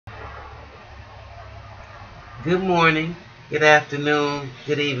Good morning, good afternoon,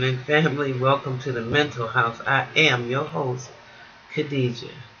 good evening, family. Welcome to the Mental House. I am your host, Khadijah.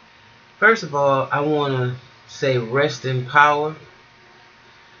 First of all, I want to say rest in power.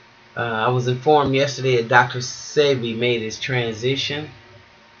 I was informed yesterday that Dr. Sebi made his transition,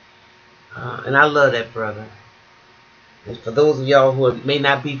 and I love that brother. And for those of y'all who may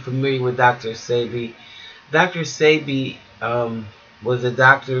not be familiar with Dr. Sebi was a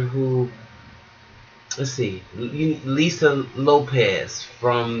doctor who, let's see, Lisa Lopez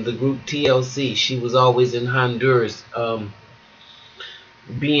from the group TLC. She was always in Honduras,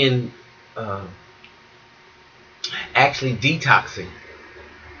 being uh, actually detoxing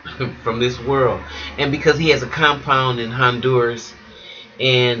from this world. And because he has a compound in Honduras,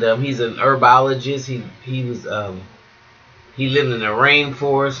 and he's an herbologist, he lived in the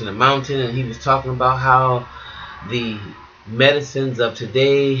rainforest in the mountain, and he was talking about how the medicines of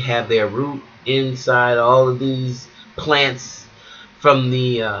today have their root inside all of these plants from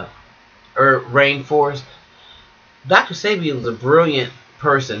the rainforest. Dr. Sabia was a brilliant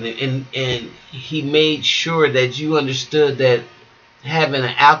person, and he made sure that you understood that having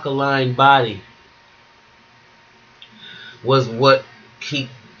an alkaline body was what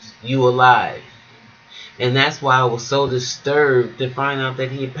keeps you alive. And that's why I was so disturbed to find out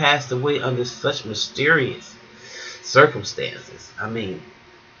that he had passed away under such mysterious circumstances. I mean,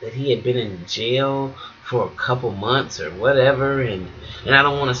 that he had been in jail for a couple months or whatever, and I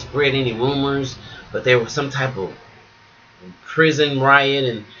don't want to spread any rumors, but there was some type of prison riot,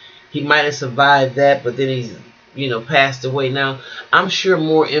 and he might have survived that, but then he's passed away. Now I'm sure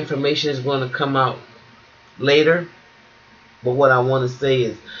more information is going to come out later, but what I want to say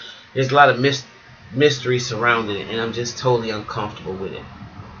is there's a lot of mystery surrounding it, and I'm just totally uncomfortable with it.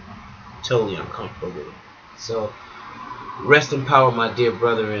 Totally uncomfortable with it. So rest in power, my dear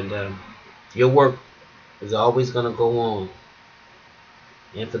brother, and your work is always going to go on.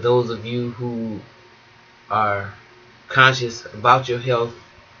 And for those of you who are conscious about your health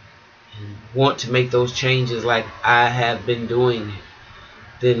and want to make those changes like I have been doing,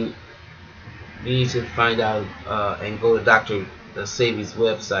 then you need to find out and go to Dr. Sabi's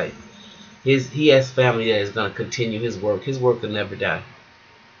website. He has family that is going to continue his work. His work will never die.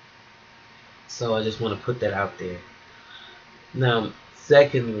 So I just want to put that out there. Now,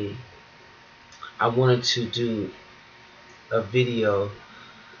 secondly, I wanted to do a video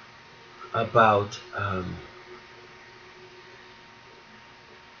about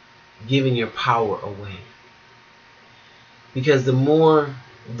giving your power away. Because the more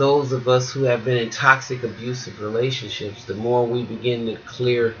those of us who have been in toxic, abusive relationships, the more we begin to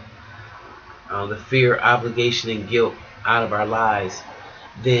clear the fear, obligation, and guilt out of our lives,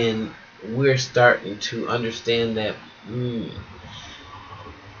 then we're starting to understand that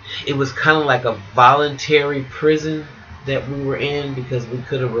it was kind of like a voluntary prison that we were in, because we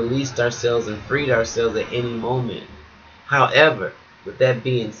could have released ourselves and freed ourselves at any moment. However, with that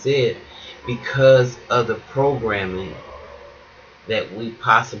being said, because of the programming that we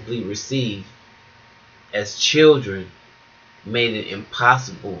possibly received as children, made it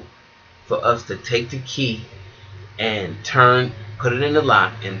impossible for us to take the key and put it in the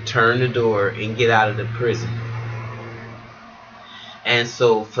lock and turn the door and get out of the prison. And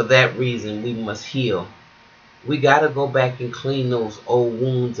so for that reason, we must heal. We got to go back and clean those old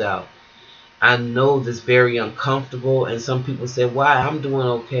wounds out. I know this is very uncomfortable, and some people say, why? I'm doing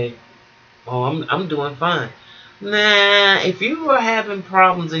okay. Oh, I'm doing fine. Nah, if you are having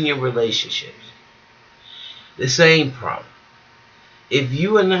problems in your relationships, the same problem. If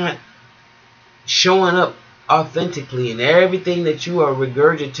you are not showing up authentically, and everything that you are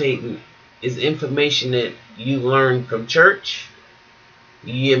regurgitating is information that you learned from church,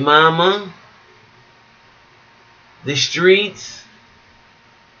 your mama, the streets,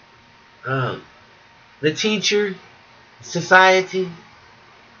 the teacher, society,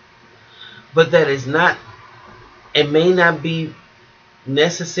 but that is not, it may not be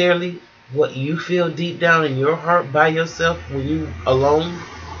necessarily what you feel deep down in your heart by yourself when you alone,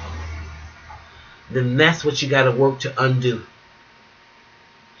 then that's what you got to work to undo.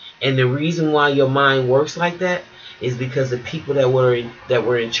 And the reason why your mind works like that is because the people that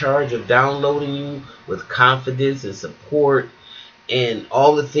were in charge of downloading you with confidence and support and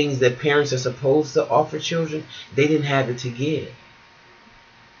all the things that parents are supposed to offer children, they didn't have it to give.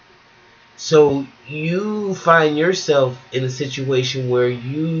 So you find yourself in a situation where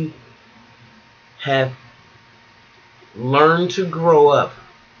you have learned to grow up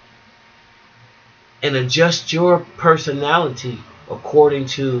and adjust your personality according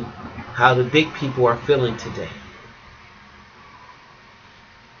to how the big people are feeling today.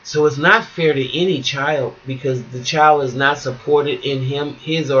 So it's not fair to any child, because the child is not supported in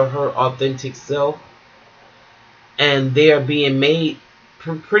his or her authentic self, and they are being made,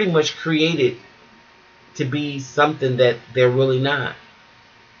 pretty much created, to be something that they're really not,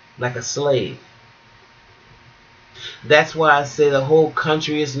 like a slave. That's why I say the whole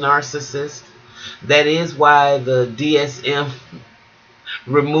country is narcissist. That is why the DSM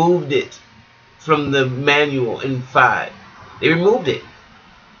removed it from the manual in 5. They removed it.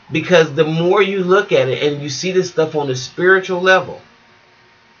 Because the more you look at it and you see this stuff on a spiritual level,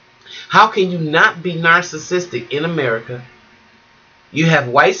 how can you not be narcissistic in America? You have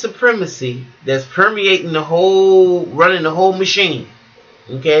white supremacy that's permeating the whole, running the whole machine.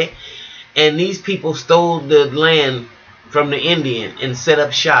 Okay? And these people stole the land from the Indian and set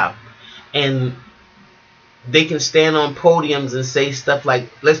up shop. And they can stand on podiums and say stuff like,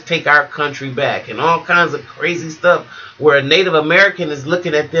 let's take our country back, and all kinds of crazy stuff, where a Native American is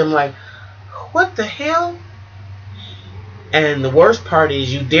looking at them like, what the hell? And the worst part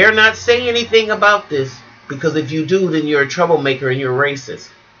is, you dare not say anything about this, because if you do, then you're a troublemaker and you're racist.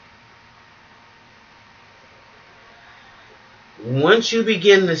 Once you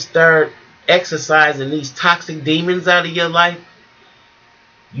begin to start exercising these toxic demons out of your life,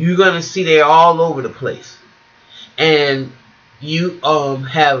 you're going to see they're all over the place. And you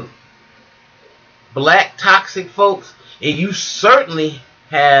have black toxic folks, and you certainly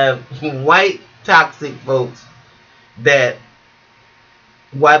have white toxic folks that,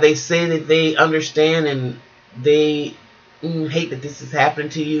 while they say that they understand and they hate that this is happening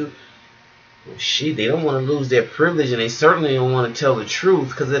to you, well, shit, they don't want to lose their privilege, and they certainly don't want to tell the truth.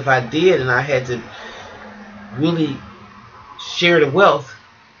 Because if I did and I had to really share the wealth,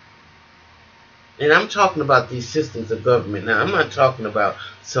 and I'm talking about these systems of government now. I'm not talking about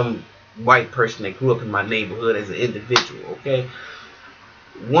some white person that grew up in my neighborhood as an individual, okay?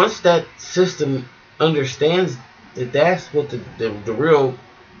 Once that system understands that that's what the real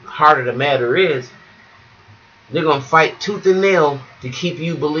heart of the matter is, they're going to fight tooth and nail to keep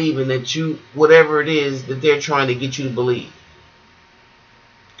you believing that you, whatever it is that they're trying to get you to believe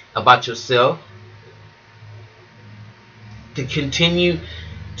about yourself, to continue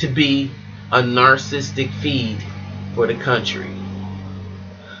to be a narcissistic feed for the country,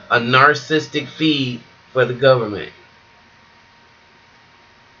 a narcissistic feed for the government.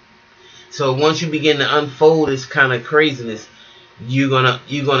 So once you begin to unfold this kind of craziness, you're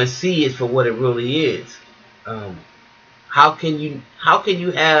gonna see it for what it really is. How can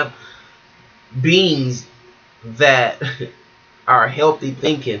you have beings that are healthy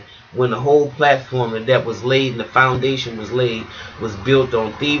thinking when the whole platform that was laid and the foundation was laid was built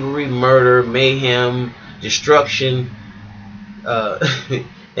on thievery, murder, mayhem, destruction,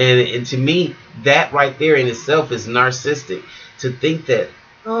 and to me, that right there in itself is narcissistic. To think that,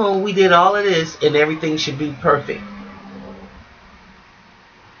 oh, we did all of this and everything should be perfect.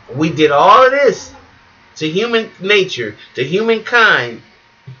 We did all of this to human nature, to humankind,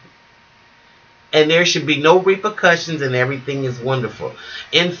 and there should be no repercussions and everything is wonderful.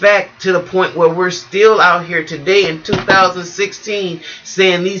 In fact, to the point where we're still out here today in 2016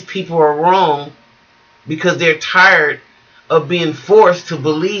 saying these people are wrong because they're tired of being forced to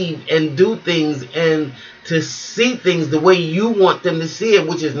believe and do things and to see things the way you want them to see it,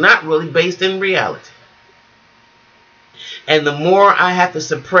 which is not really based in reality. And the more I have to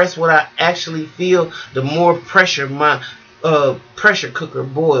suppress what I actually feel, the more pressure my pressure cooker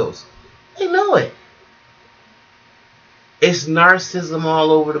boils. They know it. It's narcissism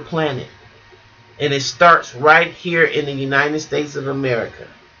all over the planet. And it starts right here in the United States of America.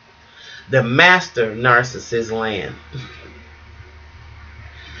 The master narcissist land.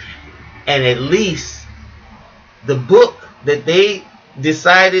 And at least the book that they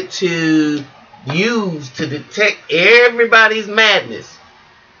decided to use to detect everybody's madness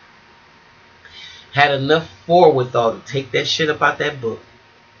had enough forethought to take that shit up out that book.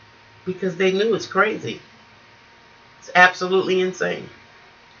 Because they knew it's crazy. It's absolutely insane.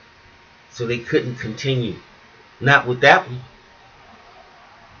 So they couldn't continue. Not with that one.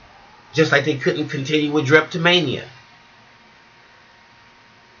 Just like they couldn't continue with Dreptomania.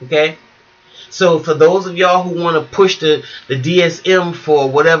 Okay? So for those of y'all who want to push the DSM for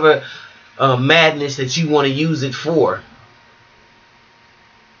whatever madness that you want to use it for,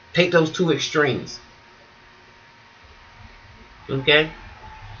 take those two extremes. Okay?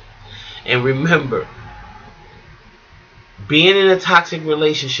 And remember, being in a toxic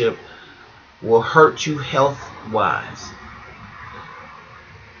relationship will hurt you health-wise.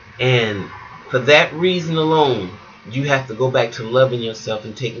 And for that reason alone, you have to go back to loving yourself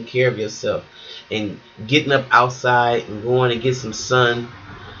and taking care of yourself and getting up outside and going to get some sun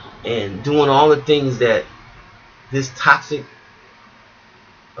and doing all the things that this toxic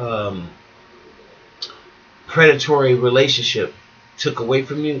predatory relationship took away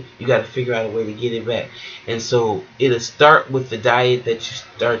from you, you got to figure out a way to get it back. And so it'll start with the diet that you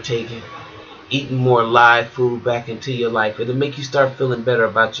start taking, eating more live food back into your life. It'll make you start feeling better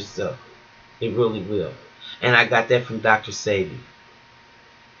about yourself. It really will. And I got that from Dr. Sabi.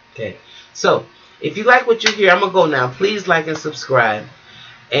 Okay. So, if you like what you hear, I'm going to go now. Please like and subscribe.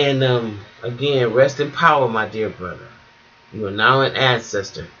 And again, rest in power, my dear brother. You are now an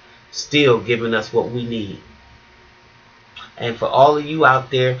ancestor, still giving us what we need. And for all of you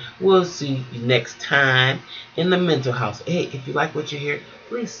out there, we'll see you next time in the mental house. Hey, if you like what you hear,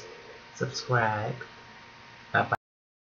 please subscribe.